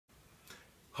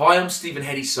Hi, I'm Stephen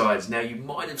Handisides. Now you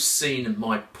might have seen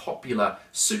my popular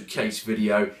suitcase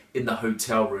video in the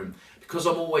hotel room. Because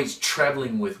I'm always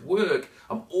traveling with work,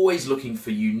 I'm always looking for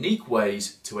unique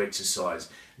ways to exercise.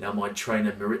 Now my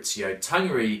trainer Maurizio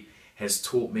Tangari has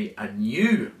taught me a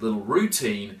new little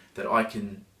routine that I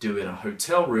can do in a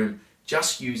hotel room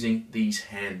just using these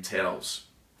hand towels.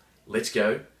 Let's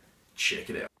go check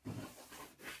it out.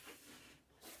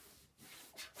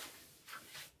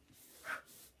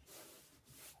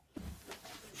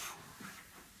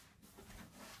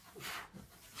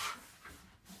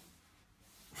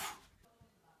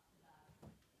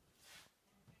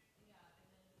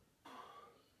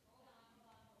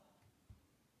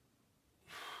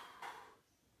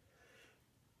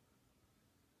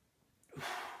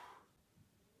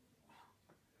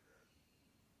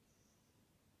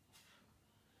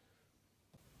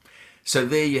 So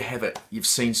there you have it. You've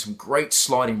seen some great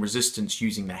sliding resistance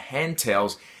using the hand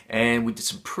towels, and we did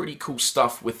some pretty cool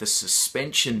stuff with the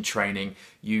suspension training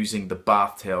using the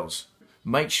bath towels.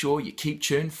 Make sure you keep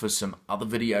tuned for some other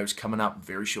videos coming up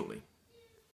very shortly.